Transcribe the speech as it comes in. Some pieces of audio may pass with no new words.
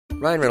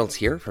Ryan Reynolds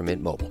here from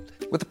Mint Mobile.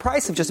 With the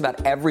price of just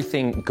about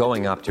everything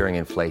going up during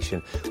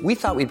inflation, we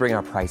thought we'd bring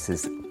our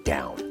prices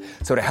down.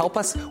 So to help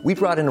us, we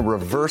brought in a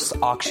reverse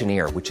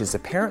auctioneer, which is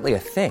apparently a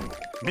thing.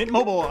 Mint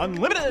Mobile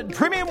Unlimited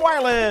Premium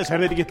Wireless. How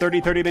to get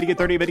 30, 30, bit to get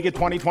 30, bit to get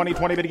 20, 20,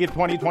 20, bit to get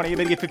 20, 20,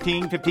 bit to get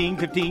 15, 15,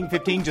 15,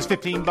 15, just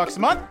 $15 a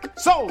month?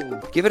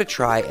 Sold! Give it a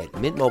try at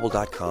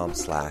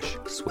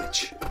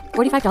mintmobile.com/switch.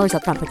 $45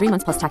 up front for 3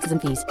 months plus taxes and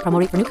fees. Promo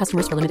rate for new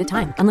customers for limited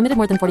time. Unlimited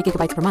more than 40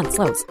 gigabytes per month.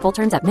 Slows full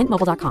terms at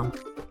mintmobile.com.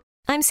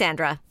 I'm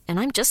Sandra, and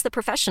I'm just the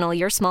professional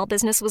your small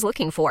business was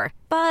looking for.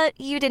 But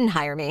you didn't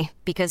hire me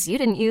because you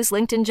didn't use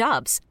LinkedIn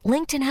Jobs.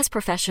 LinkedIn has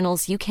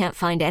professionals you can't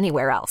find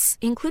anywhere else,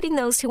 including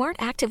those who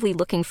aren't actively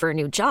looking for a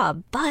new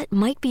job, but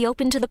might be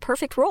open to the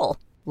perfect role,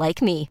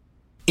 like me.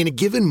 In a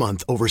given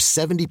month, over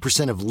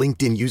 70% of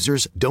LinkedIn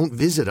users don't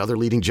visit other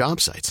leading job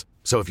sites.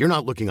 So if you're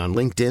not looking on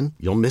LinkedIn,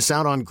 you'll miss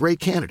out on great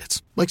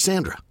candidates like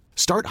Sandra.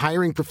 Start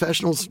hiring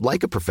professionals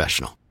like a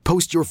professional.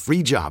 Post your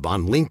free job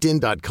on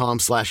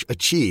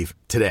linkedin.com/achieve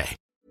today.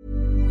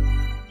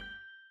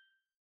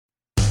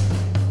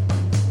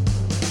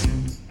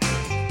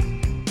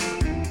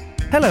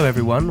 Hello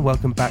everyone,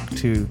 welcome back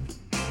to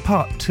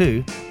part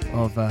 2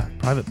 of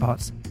Private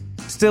Parts.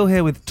 Still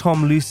here with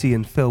Tom, Lucy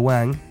and Phil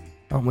Wang,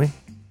 aren't we?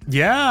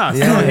 Yeah,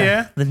 still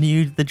here.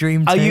 The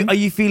dream Are team.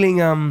 you feeling,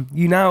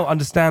 you now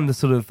understand the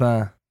sort of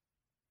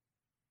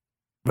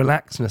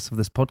relaxedness of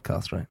this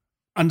podcast, right?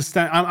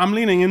 Understand? I'm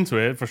leaning into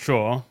it for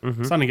sure.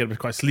 Starting to get a bit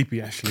quite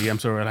sleepy actually. I'm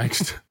so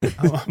relaxed.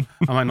 I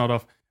might nod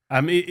off.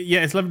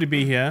 It's lovely to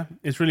be here.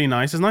 It's really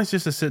nice. It's nice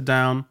just to sit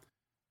down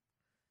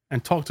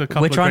and talk to a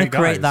couple of We're trying great to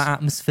create guys. that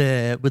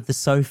atmosphere with the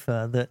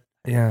sofa that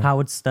Yeah.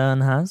 Howard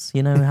Stern has.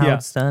 You know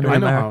Howard Stern in I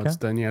know America? Howard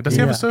Stern, yeah. Does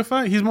he have a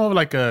sofa? He's more of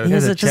like a He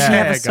has a chair does he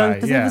have a guy.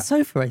 Does he have a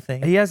sofa, I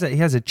think? He has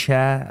a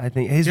chair, I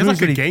think. His He has room's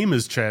like really, a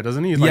gamer's chair,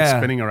 doesn't he? He's like Yeah.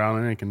 spinning around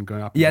and it can go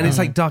up. yeah, and it's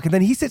like dark. And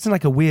then he sits in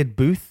like a weird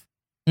booth.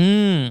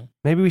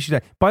 Maybe we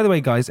should. By the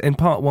way, guys, in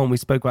part 1, we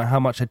spoke about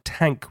how much a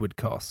tank would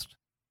cost.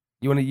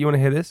 You want to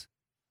hear this?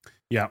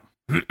 Yeah.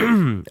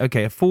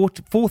 Okay, a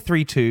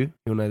 432,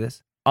 you'll know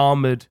this,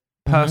 armored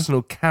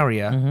personal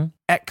carrier,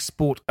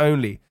 export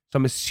only. So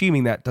I'm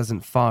assuming that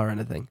doesn't fire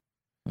anything.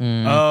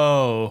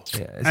 Oh.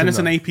 Yeah, and it's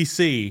an not-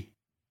 APC.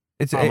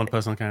 It's Armored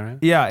personal carrier.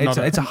 Yeah, it's Not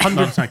a not a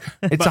hundred. tank.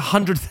 It's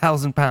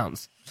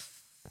 £100,000.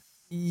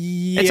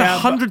 Yeah, It's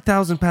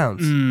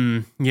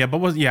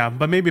 £100,000.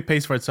 but maybe it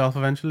pays for itself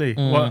eventually.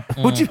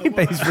 What do you mean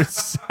pays for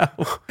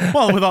itself?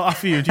 Well, without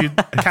after you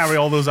carry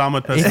all those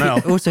armored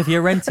personnel. Also, if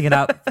you're renting it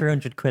out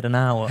 £300 an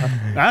hour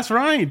That's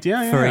right.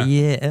 Yeah, for a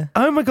year.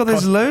 Oh my god,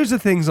 there's loads of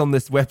things on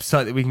this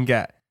website that we can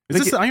get.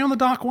 Are you on the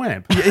dark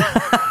web?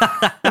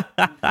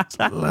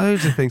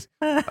 Loads of things.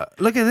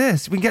 Look at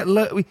this. We can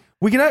get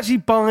we can actually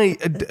buy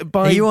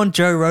Are you on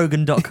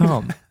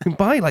JoeRogan.com? we can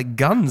buy like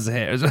guns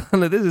here as well.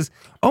 Like, this is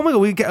oh my god.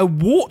 We can get a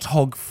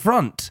Warthog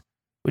front,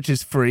 which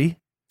is free.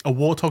 A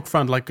Warthog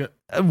front, like a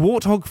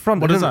Warthog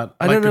front. What is that?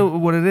 I Like don't know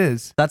what it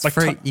is. That's Like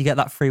free. You get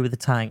that free with the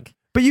tank.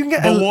 But you can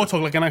get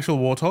Warthog, like an actual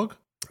Warthog?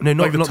 no,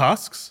 not Like the not,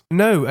 tusks?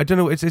 No, I don't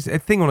know. It's a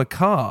thing on a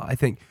car. I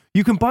think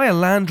you can buy a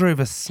Land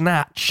Rover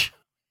Snatch.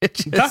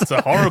 That's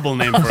a horrible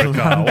name for a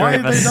car. Why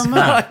have they done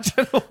that? I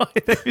don't know why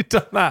they've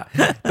done that.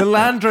 The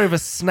Land Rover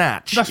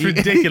Snatch. That's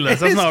ridiculous.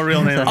 That's not a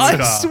real name of a I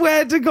car.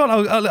 swear to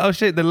God, I'll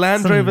show you the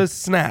Land Rover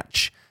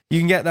Snatch. You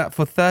can get that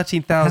for That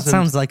 13,300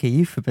 sounds like a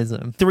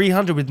euphemism.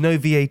 with no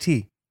VAT.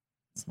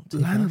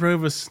 Land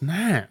Rover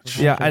Snatch.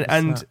 Yeah,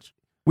 and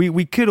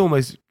we could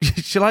almost.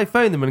 Shall I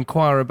phone them and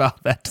inquire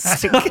about their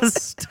tank?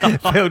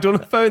 Phil, do you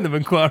want to phone them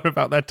and inquire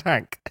about their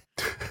tank?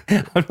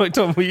 I'm like,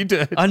 Tom, will you do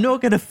it? I'm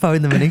not going to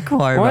phone them and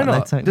inquire Why about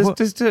not? their tank.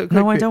 Just do it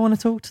No, I quickly. don't want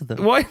to talk to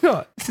them. Why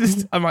not?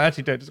 I might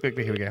actually do it. Just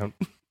quickly. Here we go.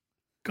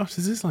 Gosh,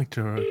 is this like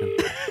Joe Rogan?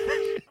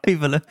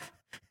 People are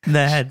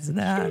their heads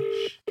now.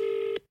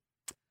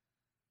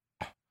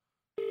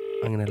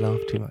 I'm going to laugh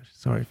too much.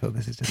 Sorry, Phil.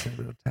 This is just a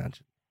real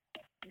tangent.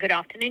 Good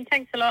afternoon.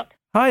 Thanks a lot.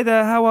 Hi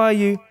there. How are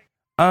you?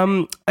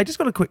 I just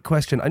got a quick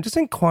question. I'm just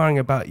inquiring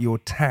about your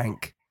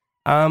tank.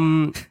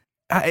 Is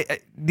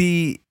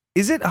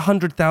it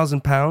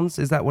 £100,000?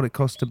 Is that what it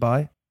costs to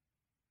buy?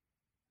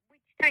 Which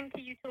tank are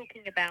you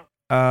talking about?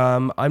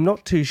 I'm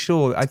not too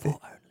sure. I think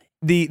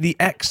the Where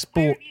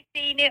export have you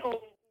seen it, or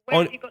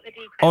where have you got the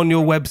details? on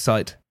your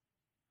website.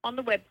 On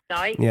the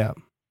website. Yeah,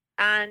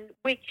 And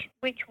which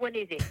one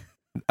is it?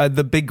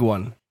 the big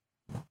one.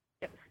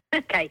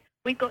 Okay,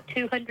 we've got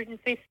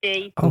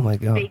 250 Oh my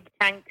god! big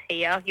tanks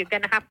here. You're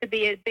going to have to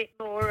be a bit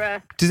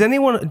more. Does any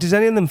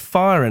of them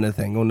fire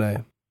anything or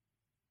no?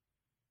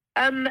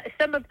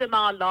 Some of them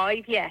are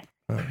live, yes.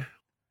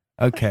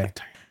 Okay,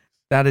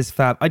 that is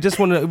fab. I just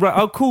wanted. Right,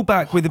 I'll call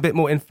back with a bit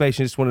more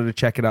information. Just wanted to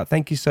check it out.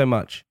 Thank you so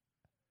much.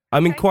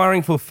 I'm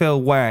inquiring for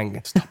Phil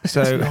Wang.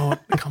 So No,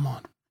 come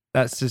on.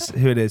 that's just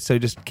who it is. So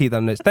just keep that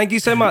on notes. Thank you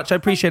so much. I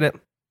appreciate it.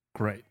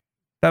 Great.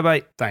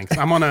 Bye-bye. Thanks.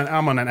 I'm on an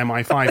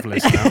MI5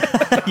 list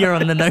now. You're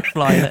on the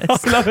no-fly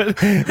list. I love it.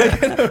 They're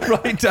going to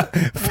write down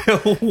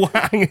Phil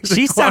Wang.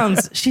 She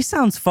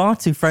sounds far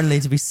too friendly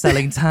to be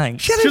selling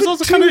tanks. She was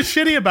also kind of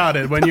shitty about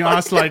it when you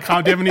asked, like,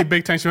 how do you have any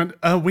big tanks? She went,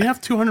 we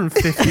have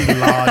 250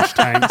 large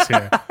tanks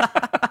here.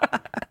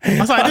 I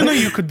was like, I didn't know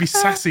you could be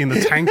sassy in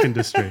the tank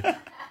industry.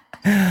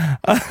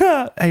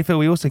 Hey, Phil,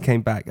 we also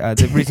came back.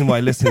 The reason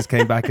why listeners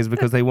came back is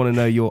because they want to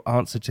know your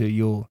answer to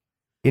your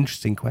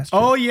interesting question.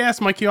 Oh, yes,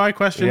 my QI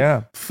question.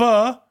 Yeah.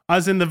 Pho,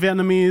 as in the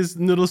Vietnamese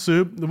noodle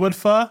soup, the word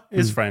pho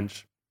is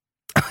French.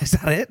 Is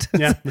that it?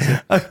 Yeah, that's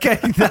it. Okay,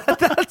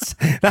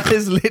 that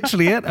is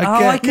literally it. Okay.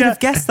 Oh, I could have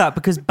guessed that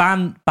because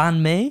ban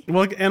me.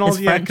 Well, and all, It's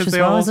yeah, French because as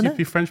they well, all isn't used to it?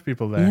 be French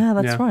people there. Yeah,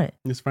 that's right.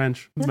 It's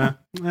French. Yeah.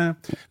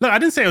 Look, I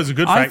didn't say it was a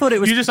good I fact. thought it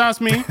was- You just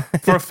asked me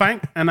for a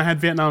fact, and I had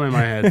Vietnam in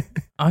my head.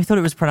 I thought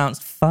it was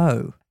pronounced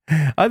faux.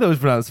 I thought it was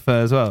pronounced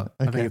fur as well.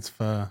 I think it's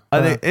pho.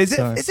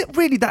 Is it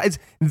really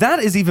that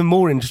is even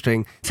more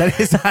interesting? That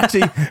is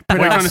actually What are you trying to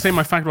pronounced. say?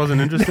 My fact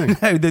wasn't interesting.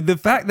 No, the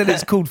fact that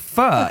it's called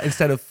fur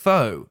instead of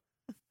faux.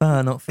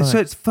 Fur, not faux. So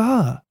it's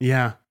fur.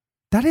 Yeah.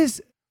 That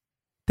is.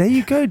 There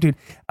you go, dude.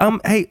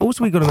 Hey,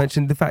 also we got to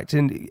mention the fact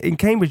in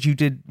Cambridge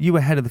you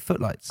were head of the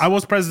Footlights. I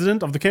was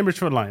president of the Cambridge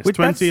Footlights, Which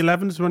that's-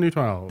 2011 to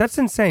 2012. That's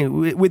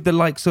insane. With the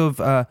likes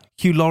of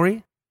Hugh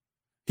Laurie.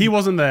 He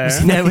wasn't there. Was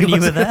he there when you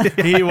were there?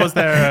 He was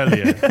there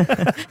earlier.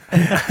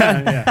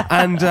 Yeah.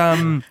 And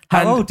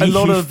How old are a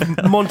lot you?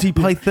 of Monty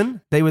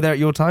Python. They were there at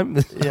your time.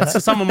 So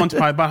some of Monty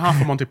Python, about half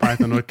of Monty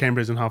Python were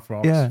Cambridge and half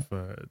were Yeah.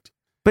 Oxford.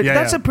 But Yeah,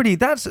 that's yeah. a pretty.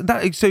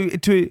 So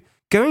to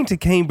going to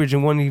Cambridge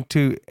and wanting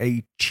to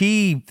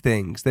achieve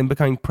things, then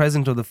becoming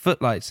president of the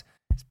Footlights,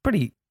 it's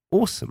pretty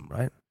awesome,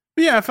 right?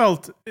 Yeah, it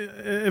felt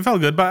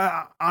good,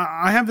 but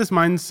I have this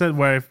mindset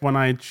where when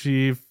I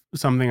achieve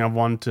something I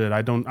wanted,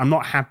 I'm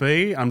not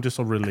happy. I'm just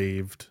so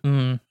relieved.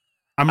 Mm.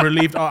 I'm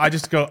relieved. I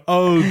just go,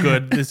 oh,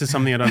 good. This is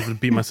something I don't have to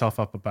beat myself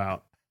up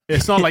about.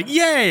 It's not like,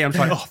 yay. I'm just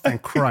like, oh,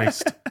 thank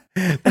Christ.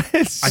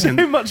 It's so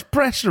much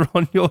pressure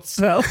on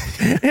yourself.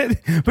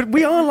 But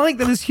we are like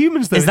that as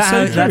humans, though. Is that It's so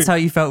how, true. that's how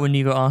you felt when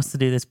you got asked to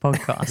do this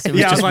podcast? It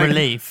was Yeah, I was just like-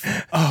 relief.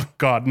 Oh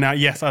God! Now,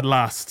 yes, at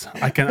last,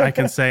 I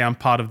can say I'm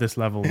part of this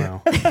level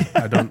now.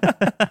 I don't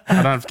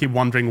have to keep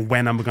wondering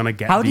when I'm going to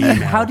get. How do the you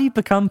email. how do you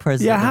become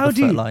president? Yeah, of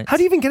the Footlights? how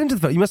do you even get into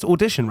the Footlights? You must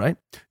audition, right?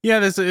 Yeah,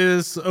 this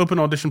is open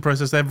audition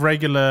process. They have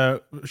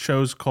regular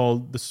shows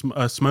called the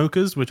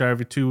Smokers, which are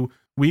every 2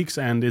 weeks,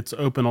 and it's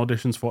open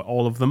auditions for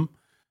all of them.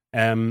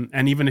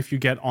 And even if you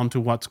get onto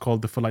what's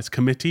called the Footlights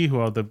Committee, who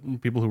are the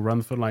people who run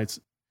the Footlights,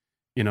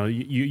 you know,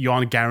 you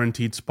aren't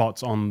guaranteed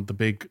spots on the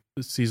big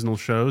seasonal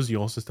shows.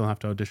 You also still have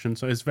to audition.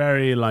 So it's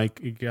very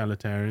like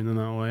egalitarian in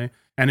that way.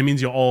 And it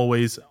means you're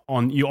always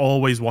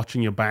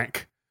watching your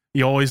back.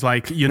 You're always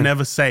like, you're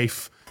never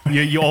safe.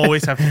 You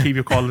always have to keep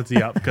your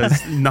quality up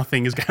because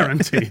nothing is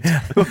guaranteed.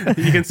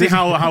 You can see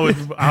how much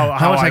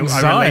I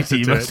anxiety related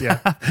you to must it. Yeah.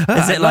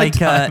 Is it like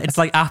it's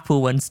like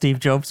Apple when Steve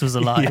Jobs was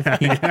alive?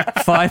 He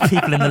 5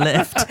 people in the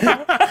lift. Did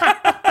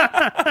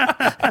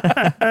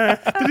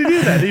he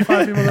do that? Did he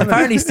find people in the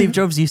Apparently, Steve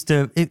Jobs used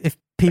to if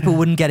people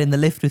wouldn't get in the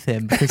lift with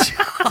him because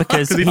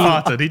Because he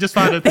farted. He just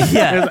farted.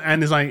 Yeah.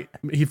 And it's like,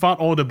 he fart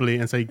audibly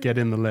and say, get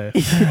in the lift.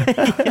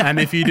 And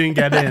if you didn't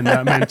get in,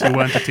 that meant you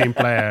weren't a team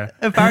player.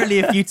 apparently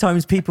a few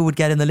times people would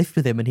get in the lift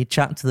with him and he'd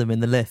chat to them in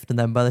the lift, and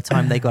then by the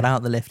time they got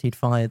out the lift, he'd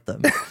fired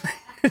them.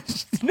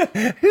 Just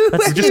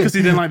because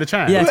he didn't like the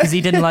chat. Yeah, because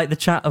he didn't like the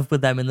chat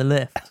with them in the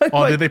lift.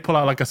 Or did they pull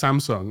out like a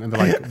Samsung and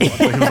they're like, what?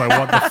 He was like,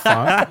 what the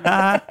fuck?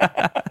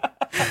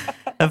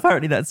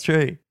 Apparently that's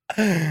true.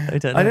 I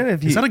don't know.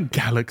 if Is that a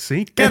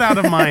Galaxy? Get out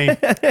of my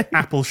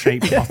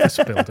apple-shaped office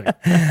building.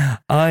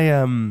 I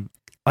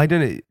don't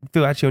know.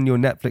 Phil, actually, on your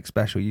Netflix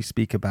special, you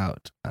speak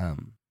about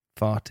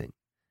farting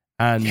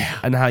and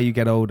how you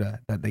get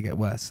older, that they get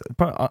worse.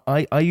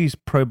 I used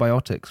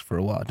probiotics for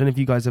a while. I don't know if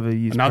you guys ever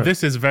used. Now,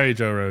 this is very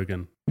Joe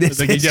Rogan. This It's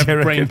like is you have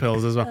Joe brain Rogan.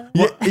 pills as well.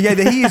 Yeah,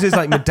 he uses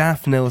like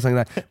modafinil or something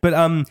like that. But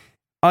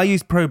I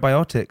used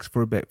probiotics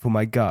for a bit for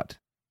my gut,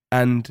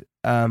 and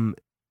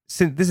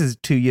since this is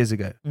 2 years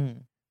ago,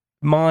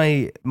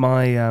 my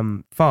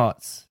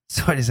farts.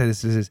 Sorry to say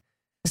this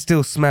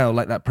still smell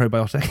like that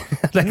probiotic.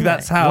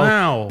 That's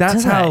how Do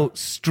how they?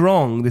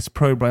 strong this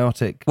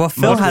probiotic. Well,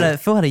 Phil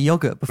muscle- had a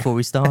yogurt before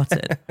we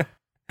started.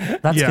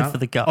 That's Yeah. good for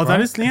the gut. Oh, right?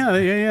 that is,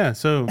 yeah.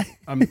 So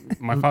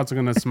my farts are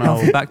going to smell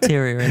Healthy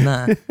bacteria in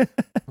there.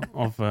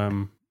 of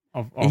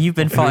You've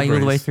been of fighting all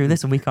the way blueberries. through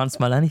this, and we can't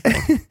smell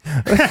anything.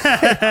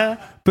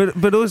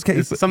 but also,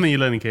 It's something you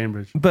learn in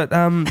Cambridge. but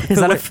Is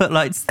that a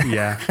Footlights?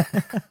 Yeah.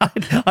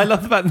 I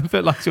love the fact that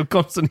Phil, like, you're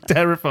constantly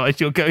terrified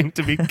you're going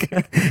to be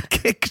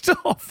kicked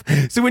off.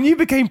 So when you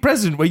became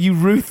president, were you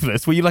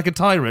ruthless? Were you like a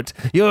tyrant?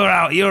 You're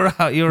out. No,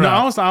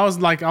 out. I was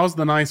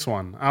the nice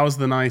one. I was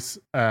the nice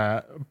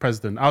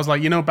president. I was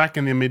like, back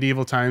in the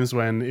medieval times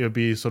when it would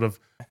be sort of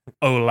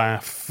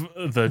Olaf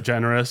the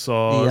generous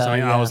or Yeah, something.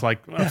 yeah. I was like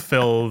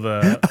Phil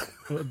the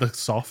the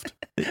soft.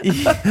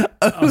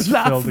 Oh,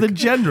 that's the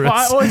generous.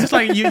 Well, it's just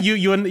like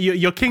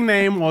your king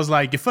name was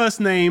like your first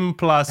name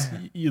plus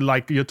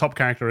like your top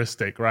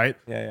characteristic, right?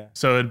 Yeah.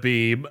 So it'd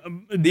be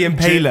The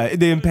Impaler.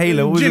 The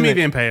Impaler. Wasn't Jimmy it?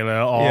 the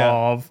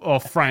Impaler, or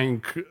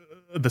Frank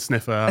the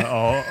Sniffer,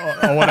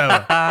 or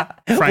whatever.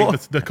 Frank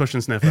the Cushion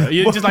Sniffer.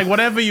 You just like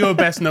whatever you were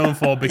best known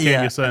for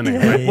became your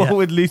surname. Right? What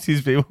would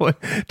Lucy's be?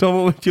 Tom,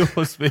 what would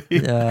yours be?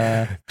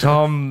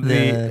 Tom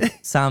the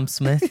Sam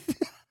Smith.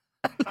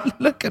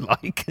 look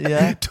alike.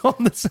 Yeah. Tom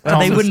the Sam. Well,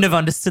 they wouldn't have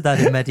understood that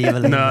in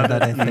medieval England. I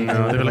don't think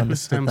No, they were like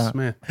understood Sam that.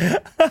 Smith.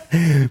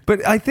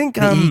 But I think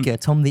The Eager,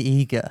 Tom the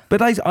Eager.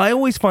 But I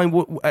always find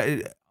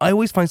I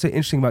always find so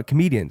interesting about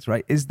comedians,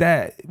 right? Is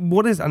there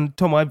and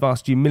Tom, I've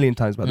asked you a million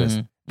times about this.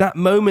 That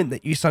moment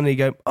that you suddenly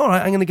go, all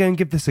right, I'm going to go and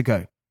give this a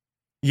go.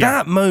 Yeah.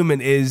 That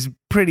moment is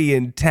pretty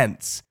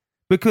intense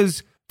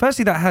because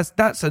firstly,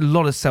 that's a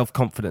lot of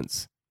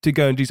self-confidence to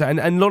go and do so. And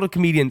a lot of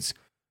comedians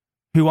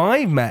who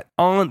I've met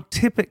aren't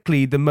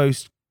typically the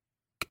most,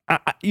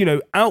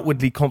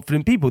 outwardly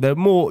confident people. They're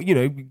more,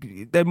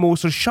 they're more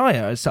sort of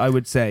shyer, I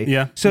would say.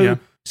 Yeah. So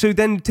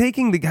then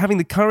having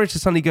the courage to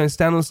suddenly go and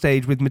stand on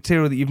stage with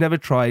material that you've never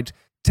tried,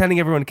 telling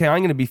everyone, okay,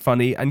 I'm going to be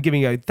funny and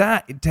giving it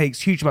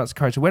takes huge amounts of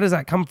courage. So where does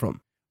that come from?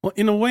 Well,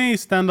 in a way,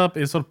 stand-up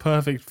is sort of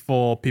perfect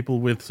for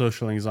people with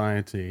social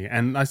anxiety.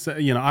 And I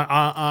say,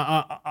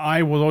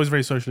 I was always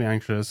very socially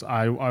anxious.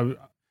 I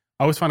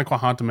always find it quite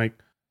hard to make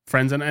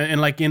friends,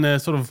 and like in a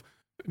sort of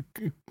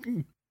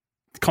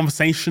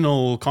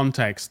conversational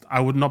context, I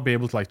would not be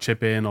able to like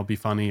chip in or be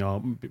funny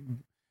or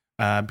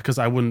because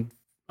I wouldn't.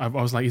 I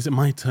was like, is it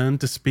my turn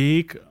to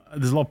speak?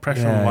 There's a lot of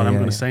pressure on what I'm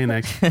going to say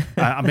next.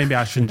 Maybe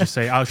I shouldn't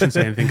say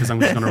anything because I'm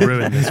just going to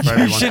ruin this for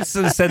everyone. You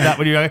should have said that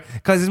when you go,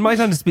 guys, it's my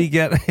turn to speak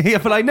yet. Yeah,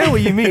 but I know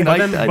what you mean.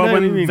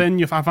 Then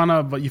you find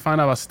out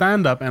about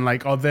stand-up and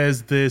like,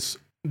 there's this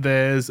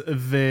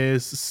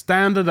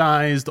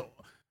standardized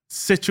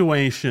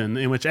situation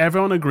in which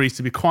everyone agrees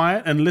to be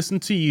quiet and listen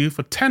to you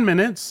for 10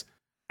 minutes,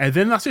 and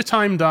then that's your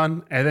time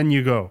done, and then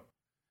you go.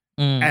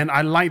 And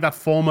I like that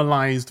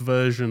formalized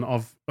version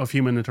of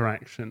human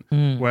interaction,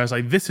 whereas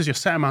like this is your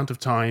set amount of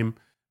time.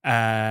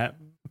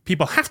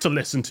 People have to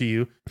listen to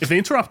you. If they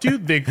interrupt you,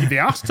 they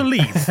ask to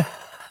leave.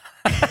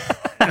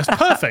 It's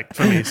perfect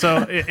for me.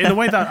 So in a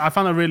way that I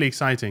found that really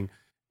exciting,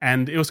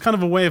 and it was kind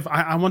of a way of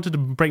I wanted to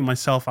break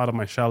myself out of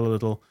my shell a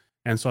little,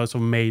 and so I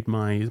sort of made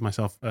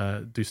myself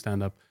do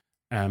stand up.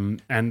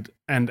 And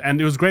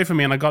it was great for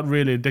me, and I got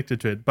really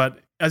addicted to it. But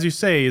as you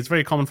say, it's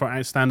very common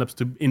for stand-ups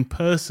to in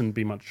person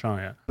be much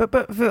shyer.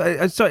 But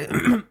sorry,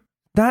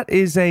 that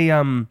is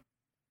a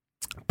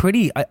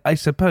pretty, I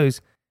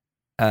suppose,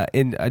 I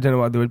don't know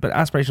what the word, but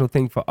aspirational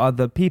thing for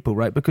other people,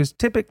 right? Because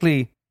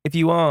typically, if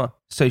you are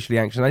socially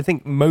anxious, and I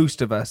think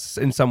most of us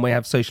in some way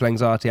have social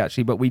anxiety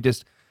actually, but we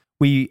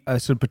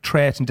sort of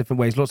portray it in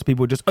different ways. Lots of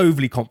people are just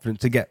overly confident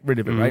to get rid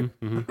of it, right?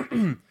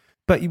 Mm-hmm.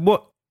 But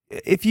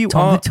if you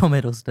Tom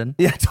Hiddleston.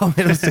 Yeah, Tom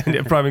Hiddleston,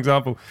 a prime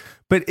example.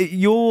 But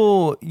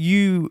you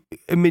knew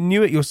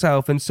it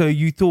yourself, and so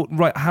you thought,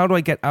 right, how do I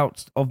get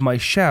out of my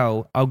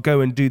shell? I'll go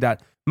and do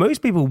that.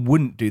 Most people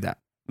wouldn't do that.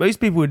 Most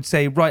people would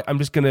say, right, I'm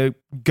going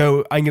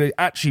to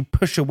actually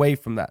push away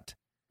from that.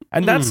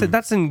 And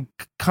that's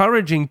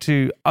encouraging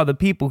to other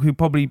people who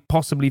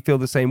possibly feel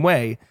the same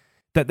way,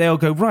 that they'll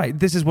go, right,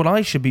 this is what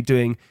I should be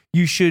doing.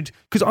 You should,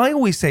 because I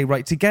always say,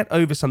 right, to get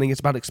over something, it's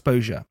about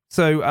exposure.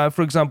 So,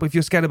 for example, if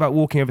you're scared about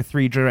walking over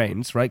 3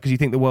 drains, right, because you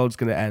think the world's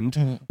going to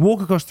end,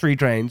 walk across 3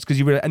 drains,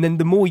 and then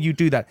the more you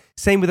do that,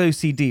 same with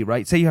OCD,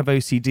 right? Say you have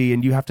OCD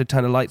and you have to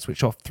turn a light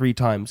switch off 3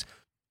 times.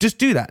 Just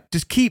do that.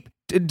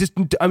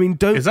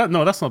 Don't. Is that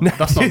that's not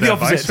the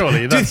advice,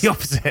 surely. Do the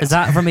opposite. Is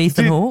that from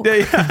Ethan Hawke?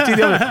 Do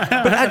the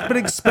opposite. But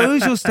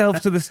expose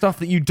yourself to the stuff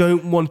that you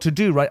don't want to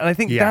do, right? And I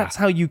think that's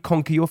how you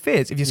conquer your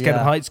fears. If you're scared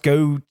of heights,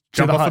 go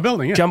jump off a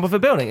building. Yeah. Jump off a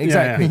building,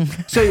 exactly.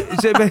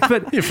 Yeah.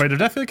 But you're afraid of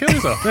death, you kill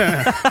yourself.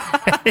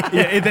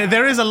 Yeah.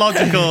 There is a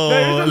logical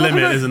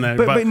limit, isn't there?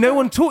 But no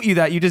one taught you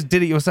that. You just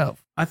did it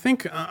yourself. I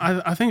think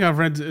I've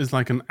read is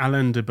like an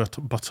Alain de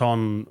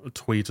Botton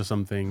tweet or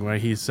something where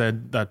he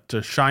said that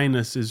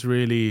shyness is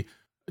really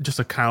just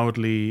a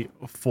cowardly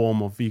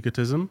form of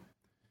egotism.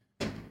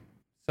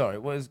 Sorry,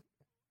 what is?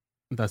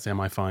 That's the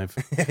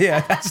MI5.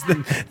 Yeah, that's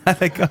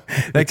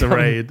it's a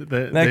raid.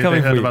 They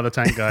heard about the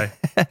tank guy.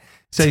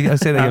 So I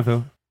say that again,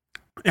 Phil.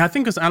 Yeah, I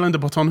think it's Alain de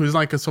Botton, who's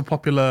like a so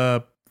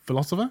popular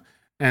philosopher,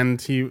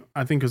 and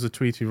I think it was a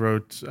tweet he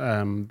wrote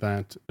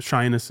that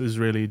shyness is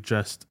really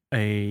just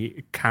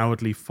a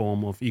cowardly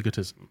form of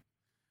egotism.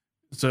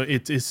 So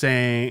it is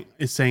saying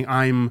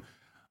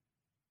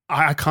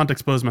I can't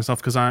expose myself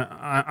because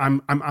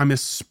I'm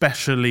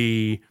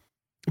especially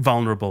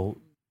vulnerable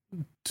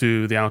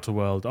to the outer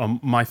world.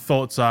 My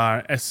thoughts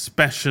are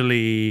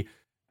especially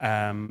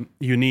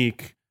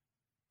unique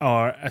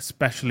or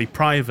especially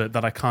private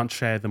that I can't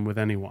share them with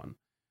anyone.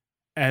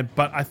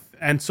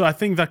 So I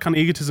think that kind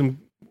of egotism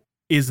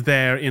is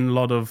there in a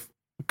lot of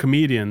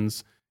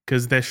comedians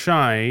because they're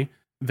shy,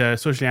 they're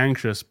socially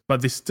anxious,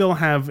 but they still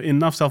have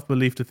enough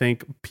self-belief to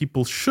think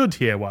people should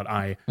hear what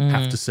I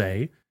have to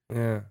say.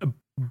 Yeah.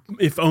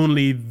 if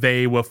only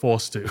they were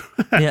forced to.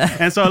 Yeah.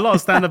 And so a lot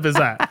of stand-up is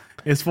that.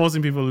 It's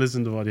forcing people to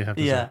listen to what you have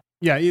to say.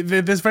 Yeah,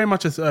 there's very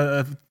much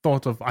a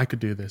thought of, I could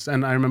do this.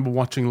 And I remember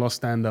watching a lot of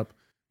stand-up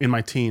in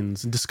my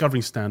teens and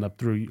discovering stand-up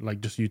through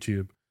like just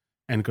YouTube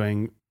and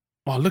going,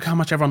 oh, look how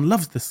much everyone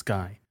loves this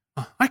guy.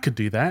 Oh, I could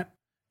do that.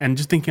 And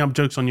just thinking up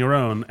jokes on your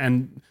own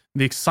and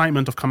the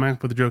excitement of coming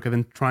up with a joke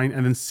and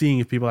then seeing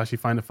if people actually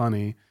find it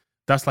funny.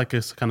 That's like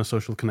a kind of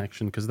social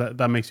connection, because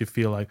that makes you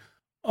feel like,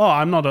 oh,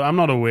 I'm not a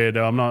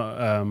weirdo. I'm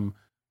not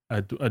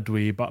a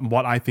dweeb, but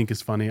what I think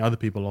is funny, other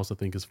people also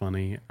think is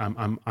funny.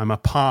 I'm a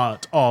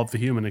part of the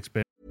human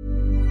experience.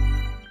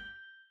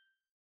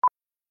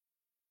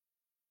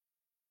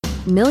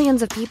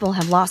 Millions of people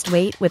have lost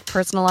weight with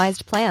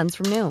personalized plans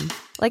from Noom.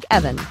 Like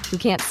Evan, who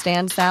can't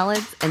stand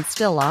salads and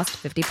still lost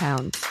 50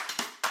 pounds.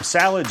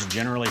 Salads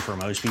generally for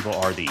most people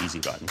are the easy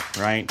button,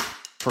 right?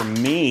 For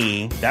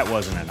me, that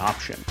wasn't an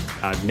option.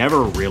 I never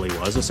really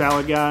was a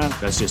salad guy.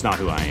 That's just not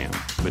who I am.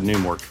 But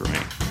Noom worked for me.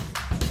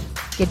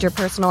 Get your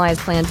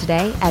personalized plan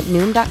today at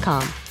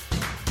Noom.com.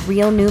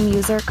 Real Noom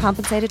user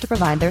compensated to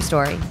provide their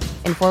story.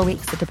 In 4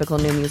 weeks, the typical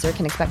Noom user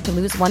can expect to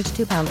lose 1 to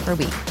 2 pounds per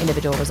week.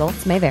 Individual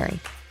results may vary.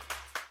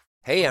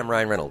 Hey, I'm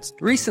Ryan Reynolds.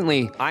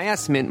 Recently, I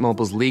asked Mint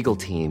Mobile's legal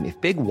team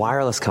if big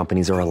wireless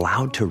companies are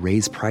allowed to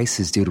raise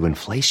prices due to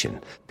inflation.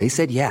 They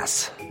said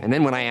yes. And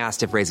then when I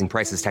asked if raising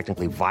prices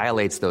technically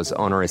violates those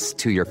onerous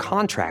 2-year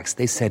contracts,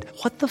 they said,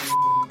 what the f***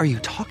 are you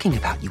talking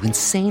about, you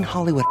insane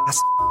Hollywood ass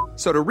f-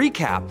 So to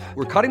recap,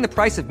 we're cutting the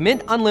price of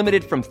Mint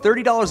Unlimited from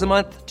 $30 a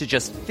month to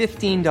just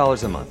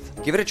 $15 a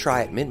month. Give it a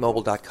try at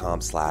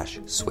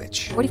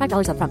mintmobile.com/switch.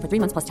 $45 up front for 3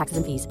 months plus taxes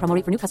and fees. Promo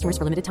rate for new customers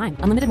for limited time.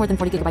 Unlimited more than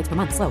 40 gigabytes per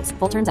month. Slows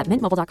full terms at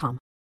mintmobile.com.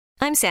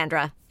 I'm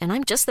Sandra, and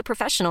I'm just the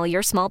professional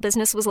your small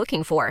business was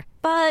looking for.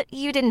 But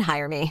you didn't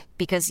hire me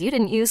because you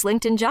didn't use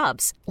LinkedIn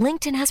Jobs.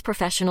 LinkedIn has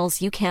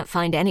professionals you can't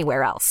find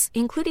anywhere else,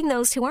 including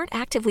those who aren't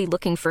actively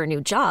looking for a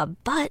new job,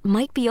 but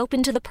might be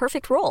open to the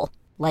perfect role,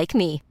 like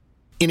me.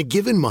 In a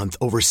given month,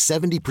 over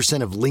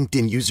 70% of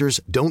LinkedIn users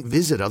don't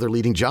visit other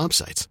leading job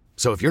sites.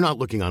 So if you're not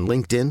looking on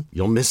LinkedIn,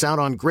 you'll miss out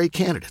on great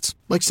candidates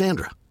like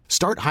Sandra.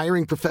 Start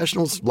hiring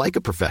professionals like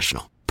a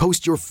professional.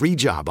 Post your free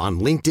job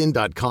on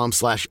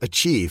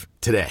linkedin.com/achieve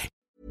today.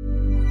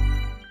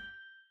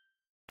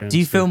 Do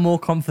you feel more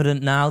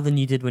confident now than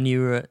you did when you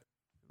were at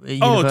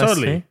university? Oh,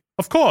 totally.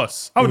 Of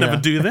course. I would never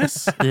do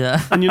this.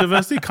 Yeah. In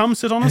university, come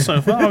sit on a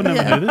sofa. I would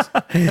never do this.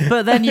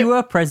 But then you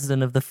were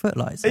president of the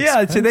Footlights.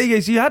 Yeah, so there you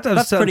go. So you had to have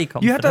That's some, pretty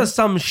you had to have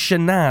confident.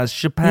 some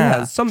shenaz,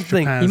 Yeah.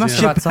 something. Chapaz, You must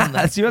yeah. have had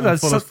something. You had to have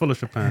Full of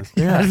chapaz.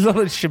 a lot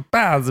of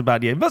chapaz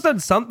about you. You must have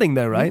had something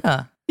though, right?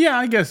 Yeah. Yeah,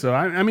 I guess so.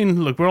 I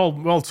mean, look, we're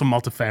all so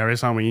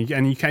multifarious, aren't we?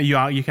 And you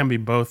can be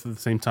both at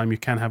the same time. You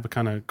can have a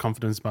kind of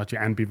confidence about you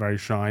and be very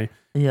shy.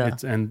 Yeah.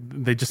 And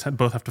they just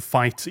both have to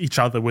fight each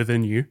other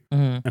within you,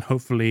 and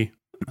hopefully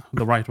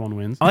the right one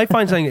wins. I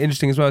find something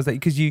interesting as well is that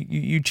because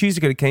you choose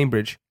to go to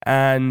Cambridge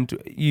and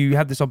you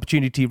have this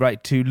opportunity,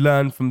 right, to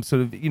learn from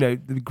sort of,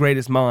 the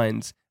greatest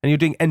minds, and you're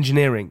doing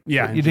engineering.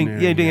 Yeah, you're doing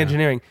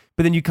engineering.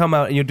 But then you come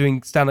out and you're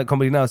doing stand-up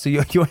comedy now. So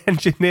your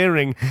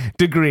engineering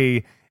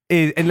degree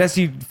is, unless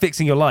you're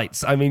fixing your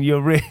lights, I mean,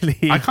 you're really...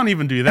 I can't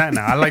even do that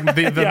now. Like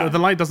the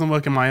light doesn't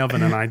work in my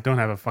oven, and I don't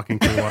have a fucking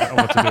clue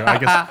what to do. I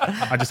guess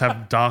I just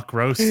have dark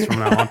roasts from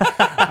now on.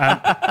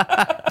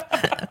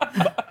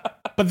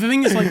 But the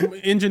thing is, like,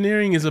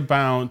 engineering is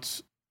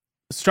about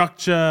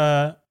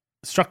structures,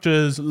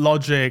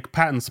 logic,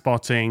 pattern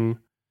spotting,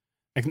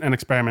 and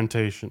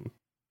experimentation.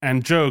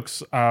 And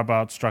jokes are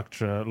about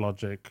structure,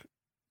 logic,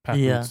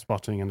 pattern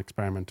spotting, and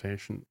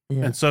experimentation.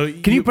 Yeah. And so,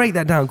 can you break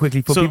that down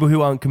quickly for people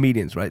who aren't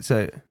comedians, right?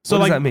 So what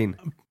does that mean?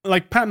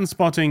 Like, pattern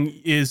spotting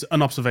is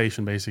an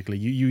observation, basically.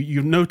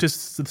 You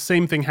notice the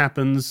same thing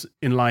happens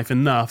in life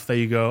enough that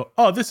you go,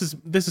 oh, this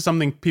is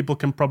something people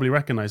can probably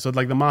recognize. So,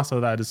 like, the master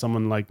of that is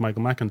someone like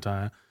Michael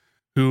McIntyre,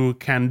 who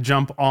can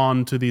jump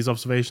on to these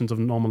observations of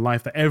normal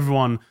life that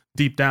everyone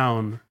deep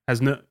down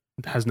has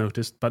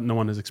noticed, but no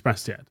one has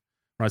expressed yet,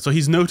 right? So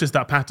he's noticed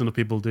that pattern of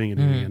people doing it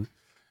again.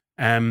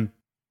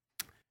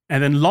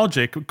 And then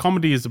logic,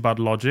 comedy is about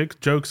logic.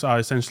 Jokes are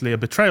essentially a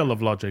betrayal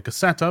of logic. A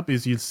setup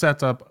is a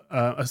setup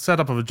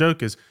of a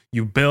joke is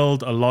you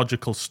build a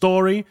logical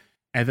story,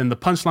 and then the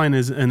punchline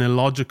is an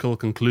illogical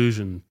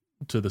conclusion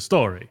to the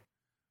story,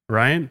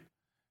 right?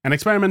 And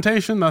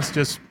experimentation, that's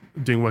just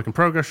doing work in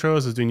progress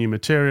shows, is doing new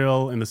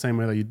material in the same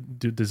way that you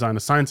do design a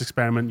science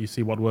experiment. You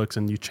see what works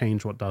and you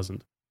change what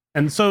doesn't.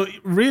 And so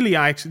really,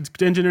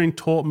 engineering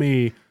taught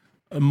me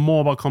more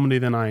about comedy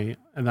than I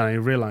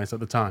realized at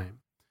the time.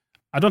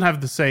 I don't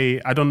have the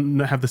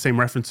same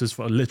references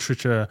for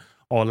literature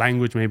or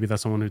language. Maybe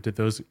that's someone who did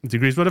those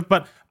degrees would have.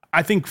 But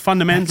I think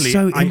fundamentally,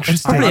 that's so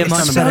interesting.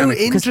 It's so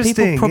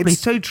interesting. It's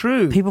so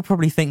true. People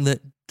probably think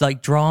that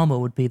like drama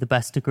would be the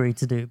best degree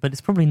to do, but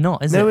it's probably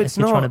not, is it? It's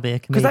not. Trying to be a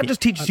comedian, because that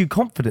just teaches you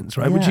confidence,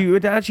 right? Which you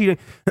would actually,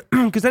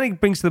 because then it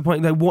brings to the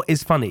point that what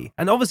is funny,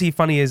 and obviously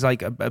funny is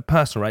like a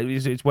personal, right?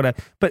 It's whatever,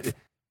 but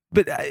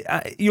But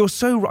you're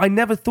so. I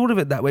never thought of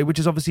it that way, which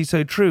is obviously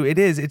so true. It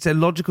is. It's a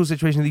logical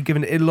situation that you give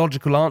an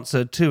illogical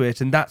answer to it,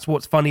 and that's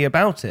what's funny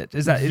about it.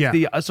 Is that it's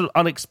the sort of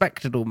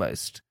unexpected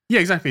almost. Yeah,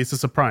 exactly. It's a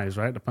surprise,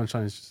 right? The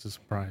punchline is just a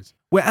surprise.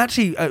 Where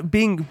actually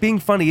being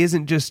funny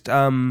isn't just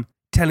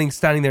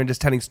standing there and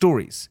just telling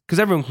stories, because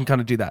everyone can kind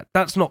of do that.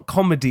 That's not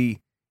comedy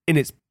in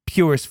its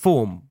purest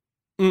form,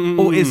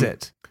 or is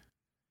it?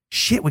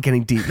 Shit, we're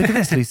getting deep. Look at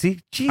this, Lucy.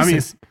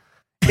 Jesus.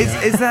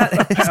 Is that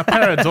a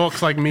pair of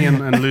dorks like me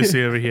and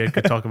Lucy over here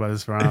could talk about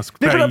this for hours?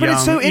 But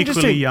it's so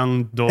interesting. Equally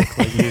young dork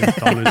like you,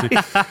 Tom, Lucy.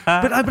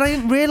 But I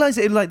didn't realize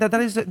it like that.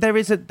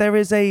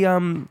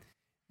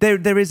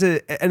 There is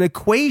an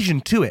equation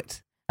to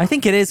it. I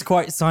think it is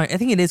quite. I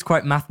think it is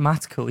quite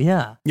mathematical.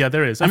 Yeah. Yeah,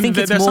 there is. I think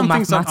there's it's more some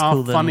things that are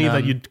mathematical funny than,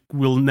 that you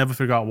will never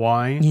figure out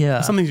why. Yeah.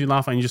 Some things you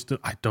laugh at and you just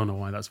I don't know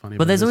why that's funny.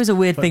 But there's always a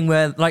weird thing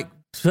where like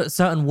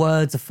certain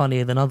words are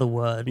funnier than other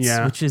words,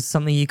 which is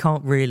something you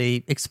can't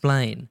really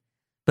explain.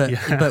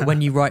 But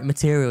when you write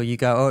material, you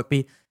go,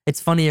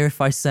 it's funnier if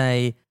I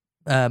say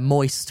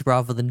moist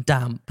rather than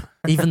damp,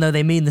 even though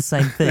they mean the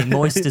same thing.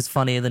 Moist is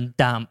funnier than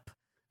damp.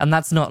 And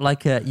that's not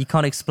like you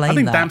can't explain that. I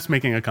think damp's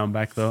making a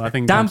comeback though. I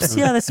think damp's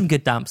there's some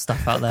good damp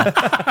stuff out there.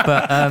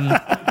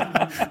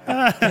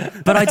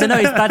 But I don't know,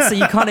 you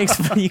can't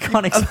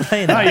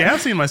explain that. Oh, you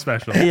have seen my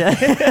special.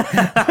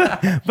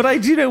 Yeah. But I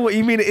do know what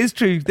you mean. It is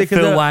true.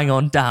 Phil Wang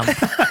on damp.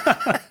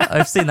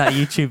 I've seen that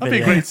YouTube video. That'd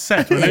be a great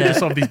set where they just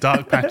have these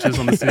dark patches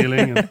on the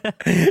ceiling.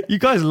 You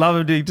guys love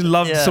it. You just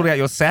love sorting out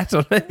your set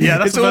on it. Yeah,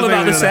 that's it's all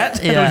about the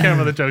set. I don't care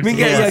about the jokes. I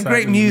mean,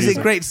 great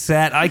music, great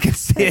set. I can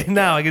see it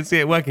now. I can see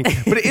it working.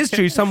 But it is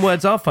true. Some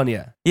words are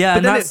funnier. Yeah,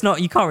 and that's not.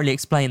 You can't really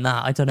explain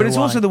that. I don't know. But it's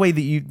why. also the way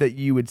that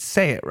you would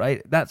say it,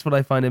 right? That's what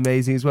I find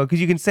amazing as well. Because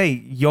you can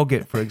say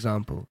yogurt, for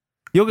example.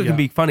 Yogurt can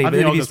be funny. I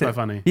think yogurt's quite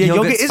funny. Yeah,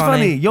 yogurt is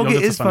funny.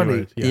 Yogurt is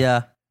funny.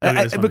 Yeah.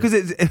 Because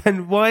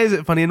and why is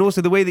it funny? And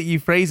also the way that you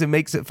phrase it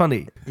makes it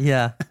funny.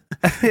 Yeah.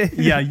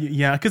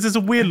 yeah. Because it's a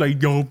weird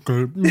like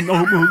yogurt.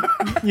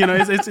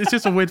 It's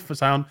just a weird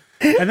sound.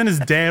 And then it's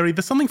dairy.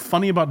 There's something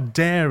funny about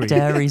dairy.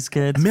 Dairy's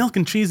good. Milk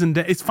and cheese and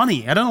it's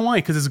funny. I don't know why.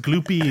 Because it's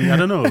gloopy. I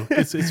don't know.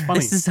 It's funny.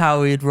 This is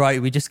how we'd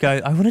write. We just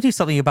go, I want to do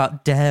something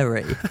about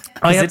dairy.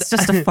 It's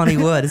just a funny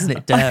word, isn't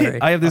it?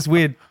 Dairy. I have this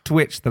weird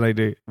twitch that I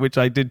do, which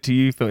I did to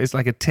you, Phil. It's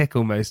like a tick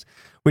almost.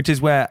 Which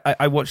is where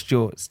I watched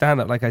your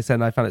stand-up, like I said,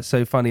 and I found it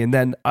so funny. And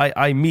then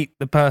I meet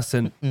the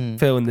person,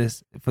 Phil,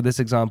 for this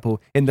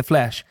example, in the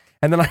flesh.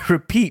 And then I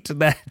repeat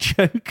their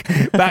joke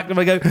back and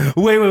I go,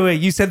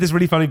 wait, you said this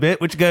really funny bit,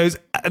 which goes,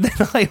 and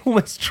then I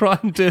almost try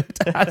and do it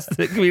as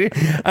the comedian.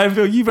 And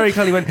Phil, you very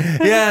kindly went,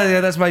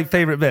 yeah, that's my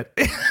favourite bit.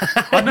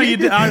 No, you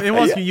did. It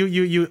was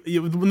you.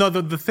 No,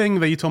 the thing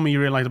that you told me you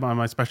realised about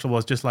my special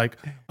was just like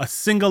a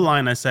single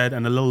line I said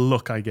and a little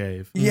look I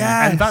gave.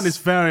 Yeah, and that is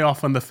very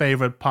often the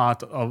favourite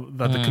part of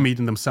that the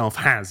comedian themselves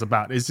has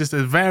about. It's just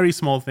a very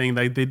small thing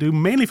they do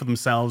mainly for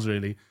themselves,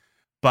 really,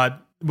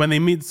 but. When I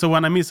meet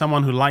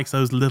someone who likes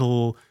those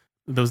little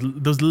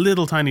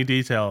tiny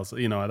details,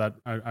 that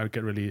I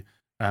get really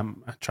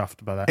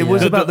chuffed about that. It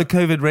was about the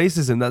COVID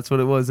racism. That's what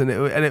it was, and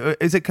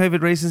is it COVID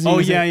racism? Oh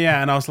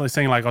yeah. And I was like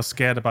saying I was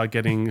scared about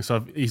getting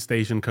sort of East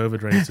Asian COVID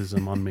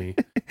racism on me,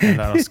 and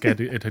that I was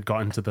scared it had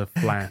got into the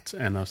flat,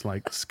 and I was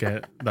like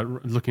scared that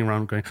looking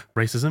around, going,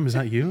 "Racism? Is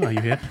that you? Are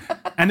you here?"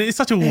 And it's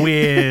such a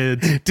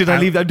weird. I'm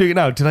doing it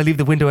now. Did I leave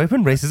the window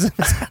open? Racism?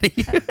 Is that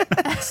you?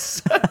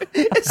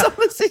 It's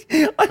honestly,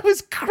 I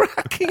was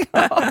cracking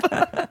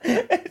up.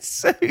 It's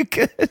so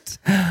good. It's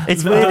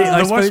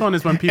weird. The worst one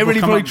is when people. It really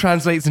probably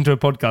translates into a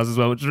podcast as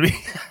well, which is really,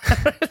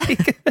 really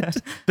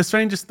good. The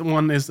strangest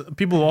one is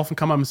people will often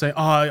come up and say,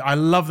 "Oh, I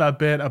love that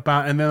bit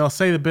about," and then they'll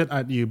say the bit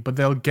at you, but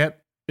they'll get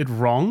it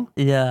wrong.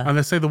 Yeah. And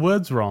they say the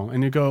words wrong,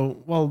 and you go,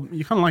 "Well,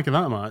 you can't like it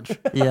that much."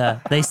 Yeah.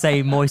 They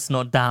say moist,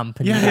 not damp.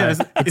 And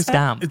it's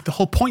damp. The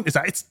whole point is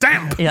that it's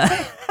damp.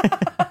 Yeah.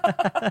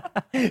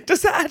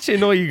 Does that actually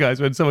annoy you guys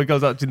when someone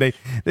comes up to you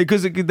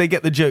because they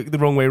get the joke the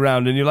wrong way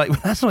around and you're like, well,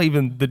 that's not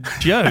even the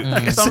joke.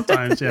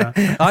 Sometimes, yeah.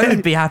 I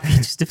would be happy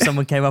just if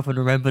someone came up and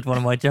remembered one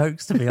of my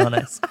jokes, to be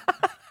honest.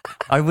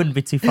 I wouldn't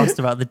be too fussed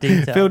about the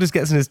detail. Phil just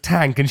gets in his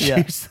tank and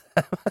shoots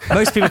them.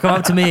 Most people come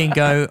up to me and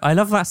go, I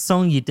love that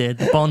song you did,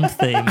 the Bond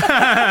theme.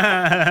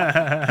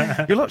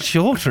 You're a lot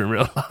shorter in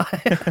real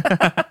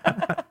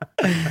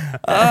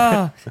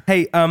life.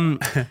 Hey,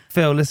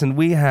 Phil, listen,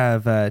 we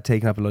have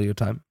taken up a lot of your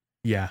time.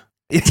 Yeah.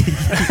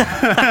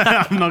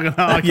 I'm not gonna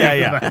argue.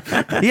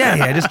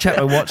 Yeah. Just check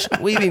my watch.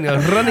 We've been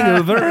running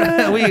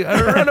over. We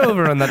run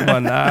over on that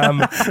one.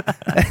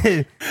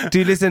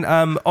 Dude, listen.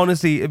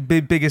 Honestly,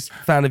 biggest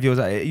fan of yours.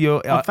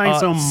 You're thanks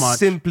so much.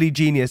 Simply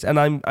genius, and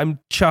I'm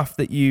chuffed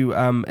that you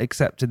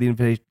accepted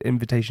the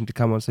invitation to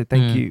come on. So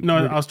thank you.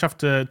 No, I was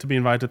chuffed to be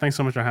invited. Thanks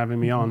so much for having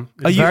me on.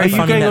 Very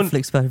funny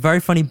Netflix, very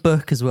funny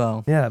book as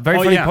well. Yeah, very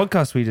funny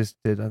podcast we just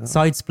did. I thought.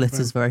 Side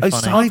Splitters, very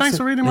funny. Oh, thanks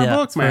for reading my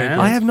book, man.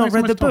 I have not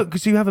read the book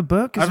because you have a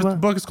book. The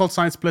book is called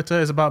Side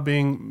Splitter. It's about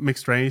being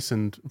mixed race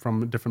and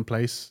from a different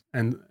place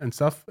and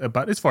stuff,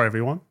 but it's for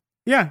everyone.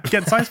 Yeah,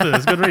 get Side Splitter.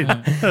 It's a good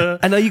read.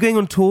 And are you going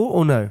on tour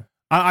or no?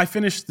 I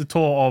finished the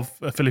tour of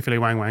Philly Philly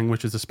Wang Wang,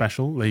 which is a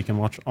special that you can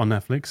watch on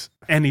Netflix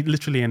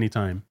literally any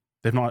time.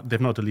 They've not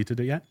deleted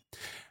it yet.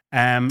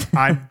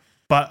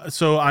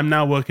 So I'm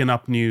now working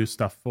up new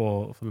stuff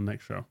for the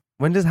next show.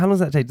 How long does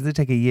that take? Does it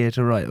take a year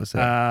to write or so?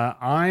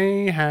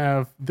 I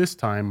have this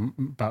time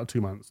about 2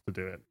 months to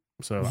do it,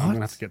 so I'm gonna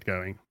have to get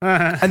going.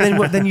 And then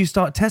what? Then you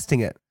start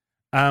testing it.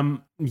 Yeah.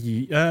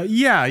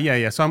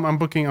 So I'm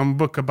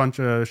book a bunch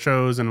of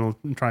shows and I'll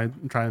try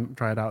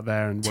it out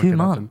there and work 2 it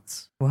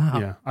months. Up. Wow.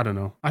 Yeah, I don't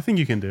know. I think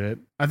you can do it.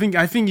 I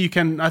think you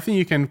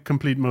can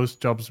complete most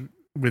jobs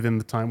within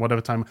the time, whatever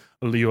time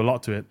you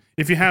allot to it.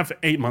 If you have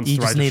 8 months you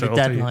to write a show, you just need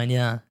a deadline.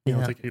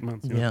 It'll take 8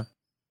 months. Yeah.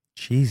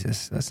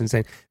 Jesus, that's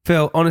insane.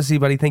 Phil, honestly,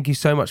 buddy, thank you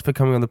so much for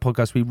coming on the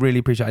podcast. We really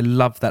appreciate it. I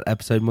love that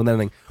episode more than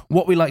anything.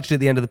 What we like to do at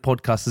the end of the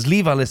podcast is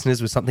leave our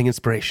listeners with something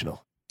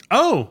inspirational.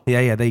 Oh!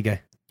 Yeah, there you go.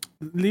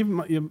 Leave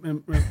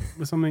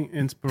with something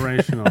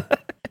inspirational.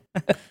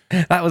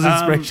 That was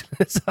inspirational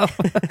itself.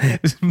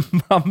 Just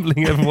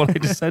mumbling over what I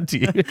just said to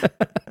you.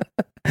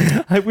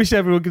 I wish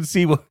everyone could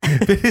see what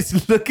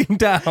is looking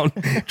down,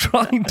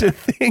 trying to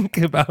think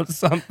about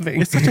something.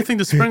 It's such a thing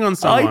to spring on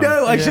someone. I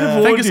know. I should have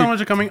warned you. Thank you so much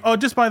for coming. Oh,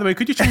 just by the way,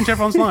 could you change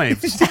everyone's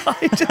lives?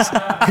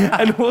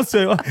 And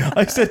also,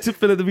 I said to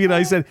Phil at the beginning,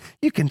 I said,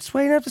 you can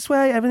sway, have to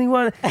sway, everything.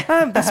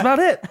 That's about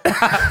it.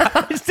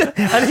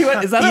 And he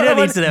went, is that you don't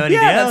need to know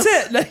anything else.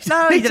 That's it.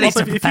 No, you don't need to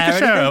if you could prepare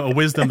share anything. a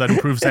wisdom that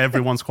improves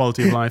everyone's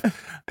quality of life.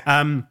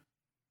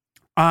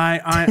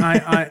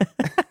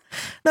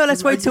 No,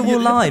 let's wait till we're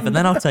live and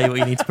then I'll tell you what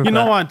you need to prepare. You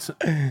know what?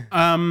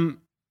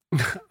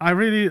 I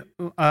really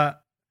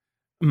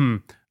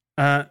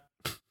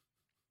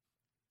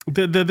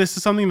this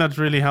is something that's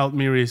really helped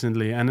me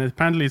recently, and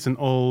apparently it's an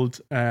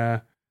old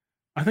I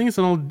think it's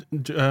an old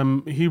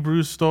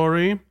Hebrew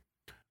story,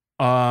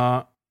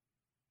 and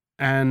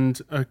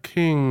a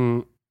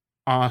king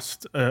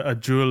asked a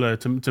jeweler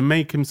to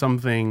make him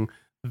something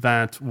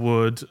that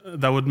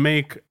would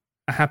make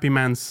a happy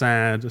man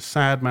sad, a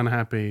sad man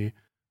happy,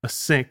 a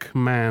sick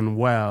man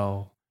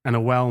well, and a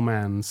well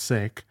man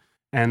sick.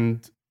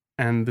 And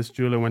this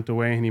jeweler went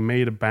away and he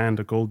made a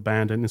gold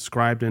band, and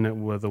inscribed in it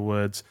were the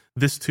words,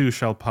 "This too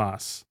shall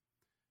pass."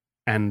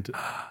 And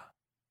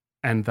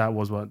that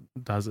was what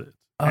does it.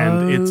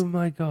 And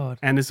my God.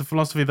 And it's a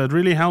philosophy that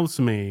really helps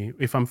me.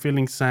 If I'm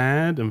feeling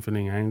sad, I'm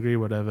feeling angry,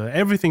 whatever,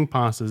 everything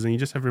passes, and you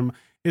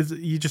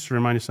just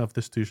remind yourself,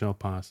 this too shall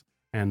pass,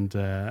 and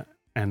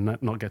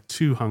not get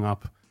too hung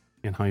up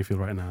in how you feel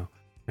right now.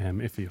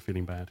 If you're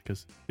feeling bad,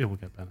 because it will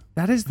get better.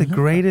 That is the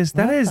greatest.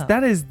 That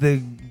is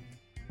the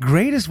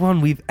greatest one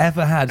we've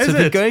ever had. Is so it?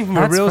 We're going from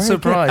That's a real very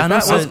surprise. good. And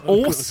That was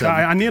also- awesome.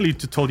 I nearly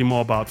told you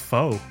more about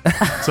Foe,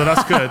 so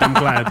that's good. I'm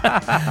glad.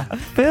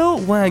 Phil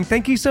Wang,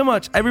 thank you so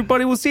much.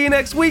 Everybody, we'll see you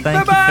next week.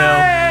 Thank you,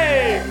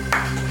 Bye-bye.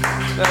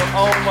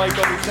 Oh my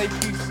God, thank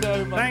you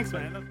so much. Thanks,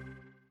 man.